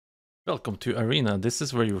Welcome to Arena. This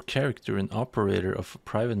is where your character and operator of a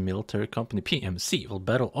private military company, PMC, will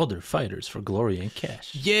battle other fighters for glory and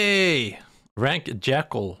cash. Yay! Rank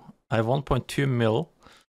Jackal. I have 1.2 mil.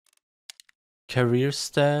 Career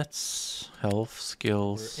stats, health,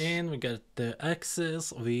 skills. We're in, we got the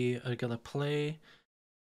access, we are gonna play.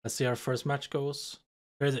 Let's see how our first match goes.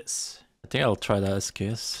 Here it is. I think I'll try that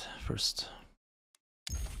SKS first.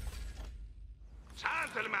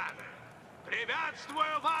 Джентльмены,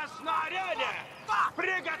 приветствую вас на арене!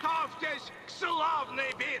 Приготовьтесь к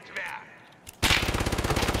славной битве!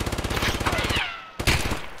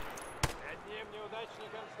 Одним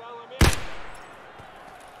неудачником стал умер.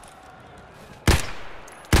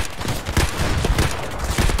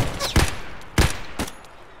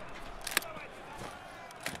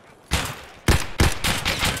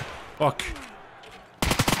 Fuck.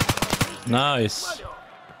 Nice.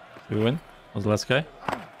 Did we win? Was the last guy?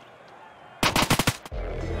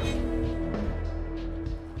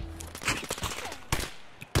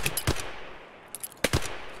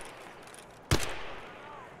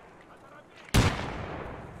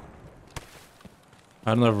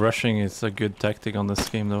 I don't know if rushing is a good tactic on this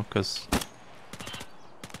game though, because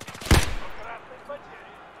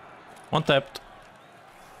one tapped.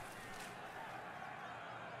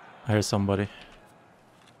 I hear somebody.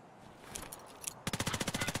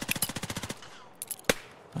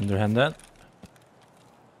 Underhand that.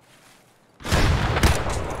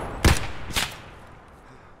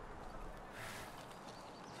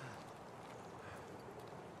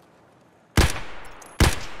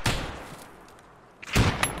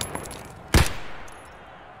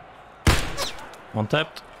 One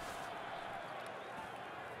tapped.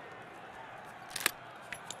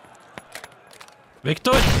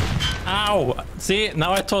 Victor! Ow! See,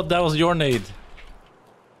 now I thought that was your nade.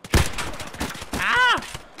 Ah!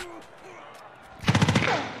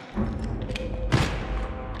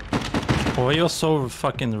 Oh, he was so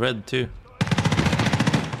fucking red too.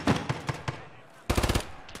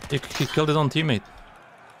 He killed his own teammate.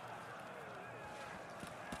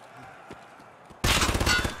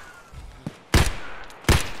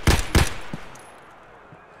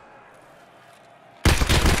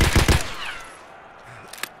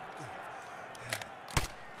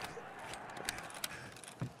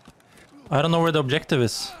 I don't know where the objective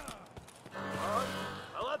is.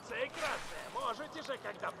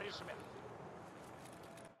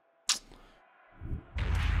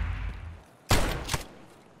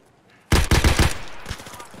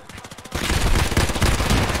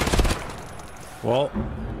 Well,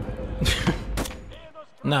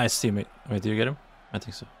 nice teammate. Wait, did you get him? I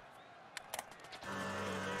think so.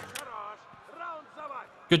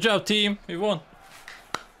 Good job, team. We won.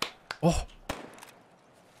 Oh.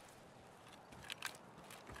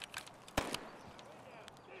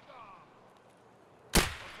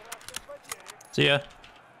 See ya.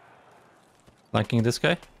 Flanking this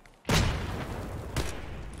guy.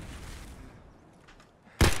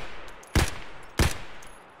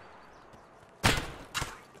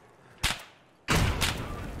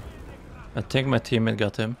 I think my teammate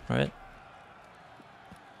got him, right?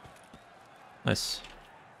 Nice.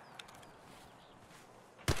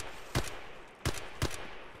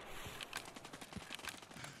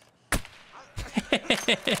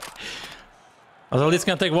 I was at least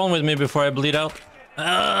gonna take one with me before I bleed out.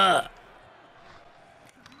 Ah!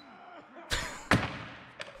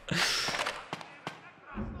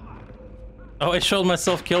 Oh, I showed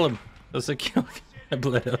myself kill him. That's a kill. I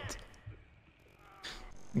bled out.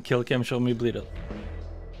 Kill cam showed me bleed out.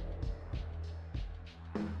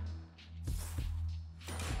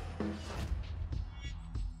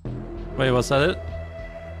 Wait, was that it?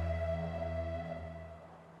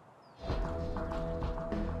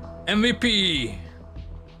 MVP!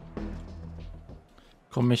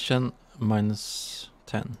 Commission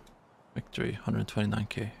 -10. Victory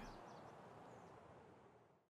 129k.